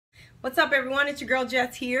What's up, everyone? It's your girl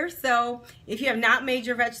Jess here. So if you have not made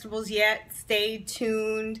your vegetables yet, stay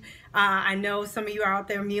tuned. I know some of you are out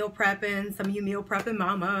there meal prepping, some of you meal prepping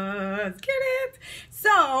mamas, get it?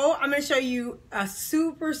 So I'm going to show you a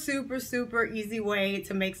super easy way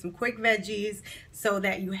to make some quick veggies so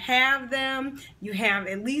that you have them. You have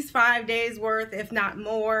at least 5 days worth, if not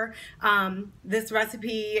more. This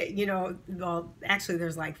recipe, well, actually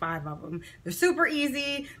there's like 5 of them. They're super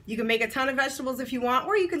easy. You can make a ton of vegetables if you want,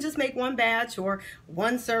 or you can just make one batch or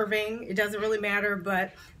one serving. It doesn't really matter,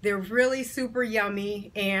 but they're really super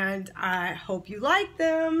yummy and I hope you like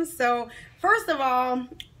them. So first of all,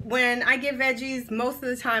 when I get veggies, most of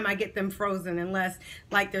the time I get them frozen unless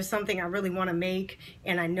like there's something I really want to make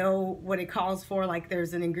and I know what it calls for, like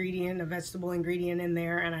there's an ingredient, a vegetable ingredient in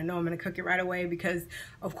there, and I know I'm going to cook it right away because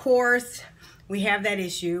of course we have that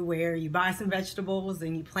issue where you buy some vegetables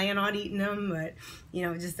and you plan on eating them, but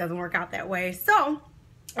it just doesn't work out that way. So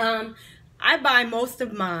I buy most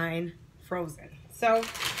of mine frozen. So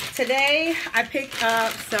today I picked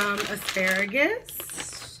up some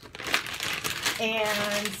asparagus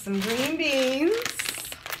and some green beans,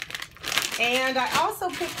 and I also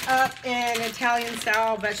picked up an Italian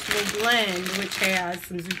style vegetable blend which has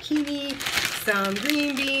some zucchini, some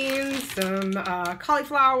green beans, some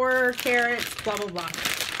cauliflower, carrots, blah blah blah.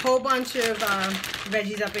 Whole bunch of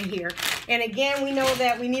veggies up in here. And again, we know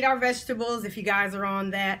that we need our vegetables. If you guys are on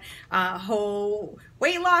that whole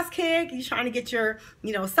weight loss kick, you're trying to get your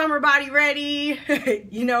summer body ready,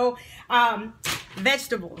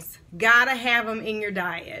 vegetables, gotta have them in your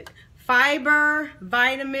diet. Fiber,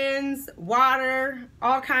 vitamins, water,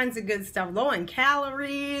 all kinds of good stuff. Low in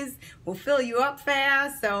calories, will fill you up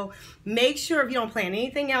fast. So make sure if you don't plan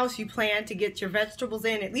anything else, you plan to get your vegetables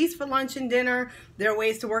in at least for lunch and dinner. There are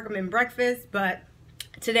ways to work them in breakfast, but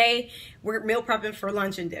today we're meal prepping for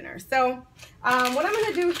lunch and dinner. So what I'm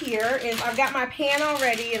going to do here is I've got my pan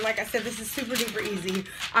already, and like I said, this is super duper easy.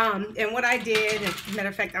 And what I did, as a matter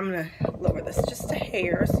of fact, I'm going to lower this just a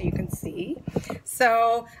hair so you can see.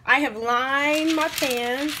 So I have lined my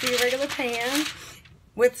pan, the regular pan,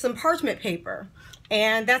 with some parchment paper,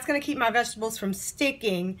 and that's going to keep my vegetables from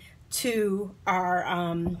sticking to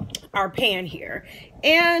our pan here.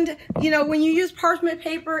 And when you use parchment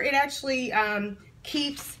paper, it actually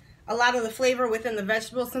keeps a lot of the flavor within the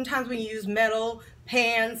vegetables. Sometimes when you use metal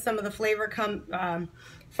pans, some of the flavor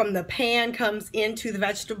from the pan comes into the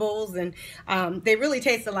vegetables, and they really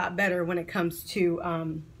taste a lot better when it comes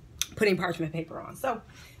to putting parchment paper on. So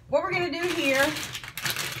what we're going to do here,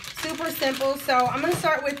 super simple. So I'm going to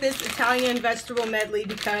start with this Italian vegetable medley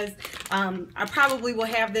because I probably will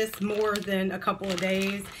have this more than a couple of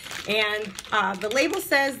days. And the label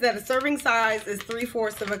says that a serving size is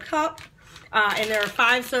 3/4 of a cup. And there are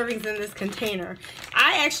 5 servings in this container.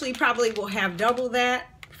 I actually probably will have double that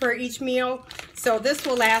for each meal. So this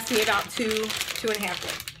will last me about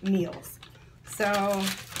 2.5 meals. So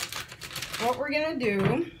what we're gonna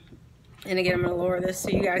do, and again, I'm gonna lower this so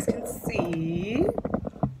you guys can see,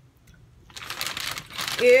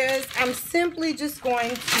 is I'm simply just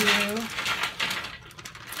going to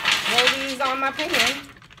roll these on my pan.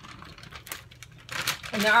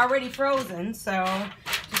 And they're already frozen, so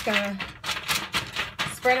just gonna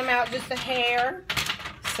spread them out just a hair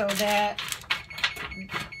so that,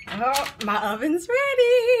 oh, my oven's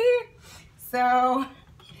ready. So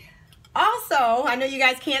also, I know you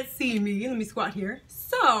guys can't see me. Let me squat here.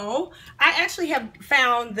 So I actually have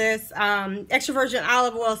found this extra virgin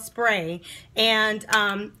olive oil spray, and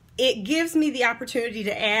it gives me the opportunity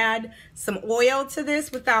to add some oil to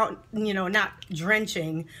this without, not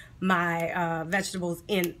drenching my vegetables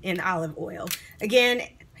in olive oil. Again,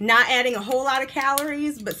 not adding a whole lot of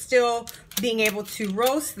calories, but still being able to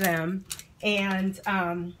roast them and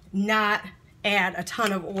not add a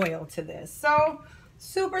ton of oil to this. So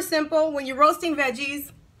super simple. When you're roasting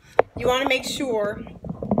veggies, you want to make sure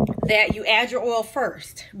that you add your oil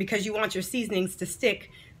first because you want your seasonings to stick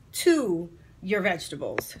to your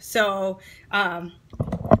vegetables. So add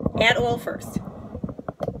oil first.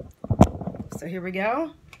 So here we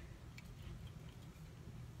go.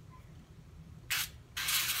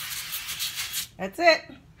 That's it.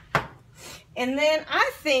 And then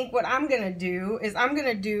I think what I'm gonna do is I'm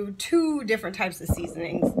gonna do 2 different types of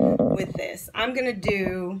seasonings with this. I'm gonna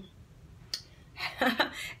do,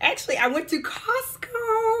 actually I went to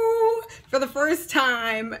Costco for the first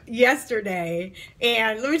time yesterday,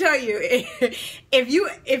 and let me tell you,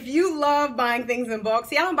 if you love buying things in bulk,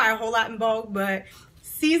 see, I don't buy a whole lot in bulk, but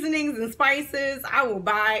seasonings and spices I will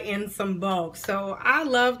buy in some bulk. So I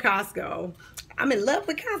love Costco. I'm in love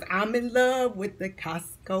with Costco. I'm in love with the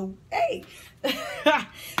Costco. Go, hey.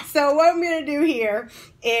 So what I'm gonna do here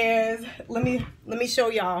is let me show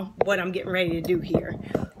y'all what I'm getting ready to do here.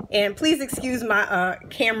 And please excuse my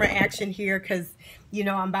camera action here, because you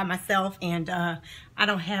know I'm by myself and I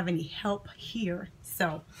don't have any help here.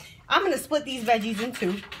 So I'm gonna split these veggies in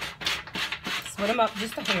two. Split them up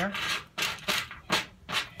just a hair.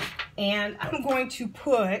 And I'm going to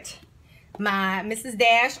put my Mrs.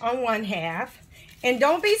 Dash on one half. And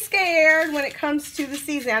don't be scared when it comes to the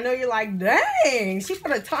seasoning. I know you're like, dang, she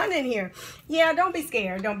put a ton in here. Yeah, don't be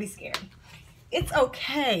scared. Don't be scared. It's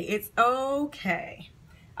okay. It's okay.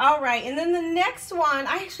 All right. And then the next one,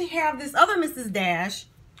 I actually have this other Mrs. Dash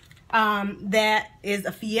that is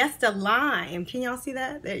a Fiesta Lime. Can y'all see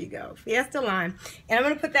that? There you go. Fiesta Lime. And I'm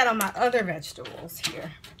going to put that on my other vegetables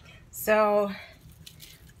here. So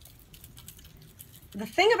the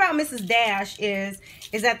thing about Mrs. Dash is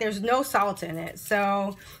that there's no salt in it.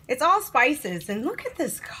 So it's all spices. And look at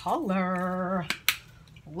this color.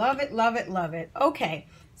 Love it, love it, love it. Okay,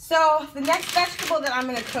 so the next vegetable that I'm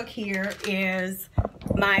going to cook here is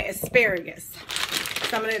my asparagus.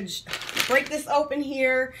 So I'm going to break this open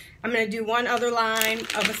here. I'm going to do one other line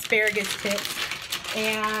of asparagus tips.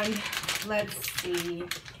 And let's see.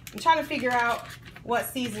 I'm trying to figure out what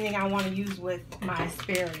seasoning I want to use with my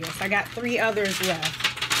asparagus. I got 3 others left.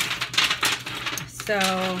 So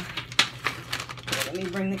let me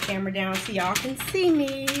bring the camera down so y'all can see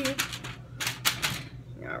me.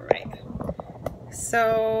 All right.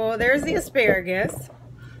 So there's the asparagus.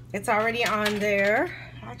 It's already on there.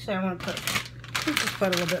 Actually, I want to just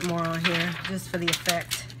put a little bit more on here just for the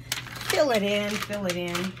effect. Fill it in, fill it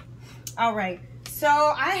in. All right. So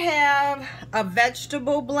I have a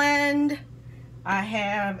vegetable blend. I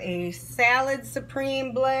have a salad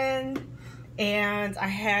supreme blend, and I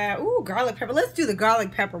have, ooh, garlic pepper. Let's do the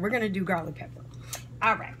garlic pepper. We're going to do garlic pepper.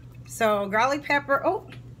 All right. So garlic pepper. Oh,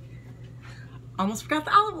 almost forgot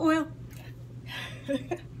the olive oil. All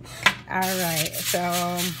right.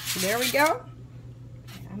 So there we go.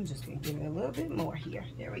 I'm just going to give it a little bit more here.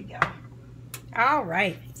 There we go. All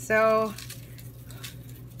right. So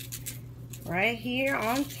right here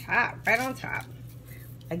on top, right on top.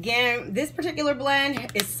 Again, this particular blend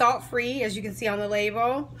is salt-free, as you can see on the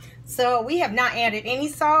label. So we have not added any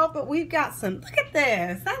salt, but we've got some, look at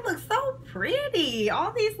this. That looks so pretty.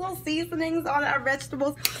 All these little seasonings on our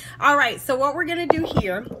vegetables. All right, so what we're gonna do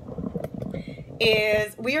here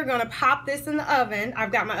is we are gonna pop this in the oven.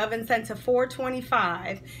 I've got my oven set to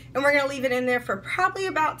 425, and we're gonna leave it in there for probably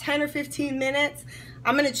about 10 or 15 minutes.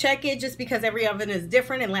 I'm gonna check it just because every oven is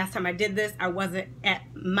different, and last time I did this, I wasn't at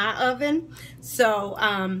my oven. So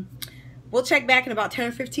we'll check back in about 10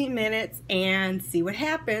 or 15 minutes and see what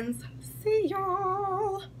happens. See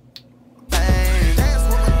y'all.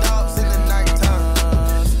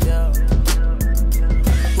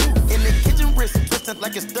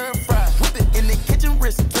 Like a stir fry, whip it in the kitchen,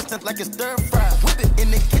 wrist twisted like a stir fry, whip it in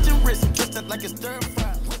the kitchen, wrist twisted like a stir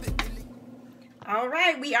fry. All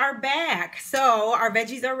right, we are back. So our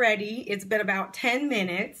veggies are ready. It's been about 10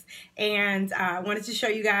 minutes, and I wanted to show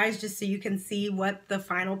you guys just so you can see what the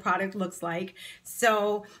final product looks like.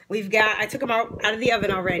 So we've got, I took them out of the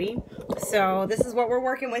oven already. So this is what we're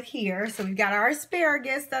working with here. So we've got our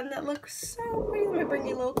asparagus. Doesn't that look so pretty? Let me bring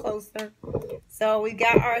you a little closer. So we've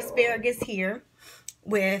got our asparagus here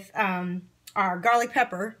with our garlic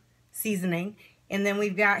pepper seasoning. And then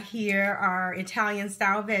we've got here our Italian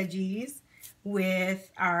style veggies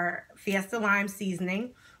with our Fiesta Lime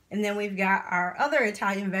seasoning. And then we've got our other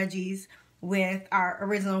Italian veggies with our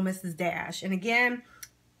original Mrs. Dash. And again,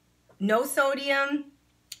 no sodium,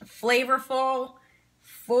 flavorful,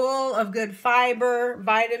 full of good fiber,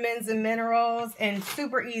 vitamins and minerals, and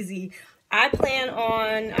super easy. I plan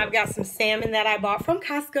on, I've got some salmon that I bought from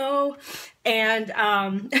Costco, and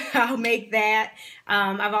I'll make that.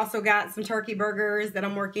 I've also got some turkey burgers that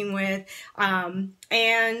I'm working with,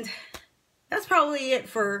 and that's probably it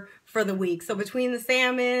for the week. So between the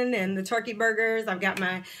salmon and the turkey burgers, I've got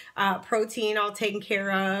my protein all taken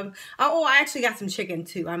care of. Oh, I actually got some chicken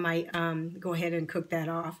too. I might go ahead and cook that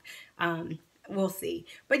off. We'll see.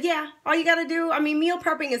 But yeah, all you got to do, I mean, meal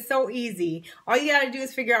prepping is so easy. All you got to do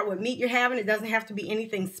is figure out what meat you're having. It doesn't have to be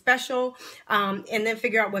anything special. And then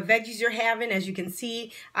figure out what veggies you're having. As you can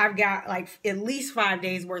see, I've got like at least 5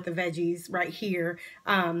 days worth of veggies right here.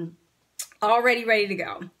 Already ready to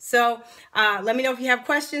go. So let me know if you have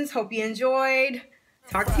questions. Hope you enjoyed.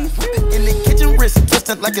 Talk to you soon. Whip it in the kitchen, wrist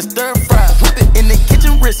twisted like a stir fry. Whip it in the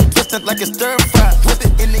kitchen, wrist twisted like a stir fry. Whip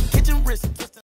it in the kitchen, wrist.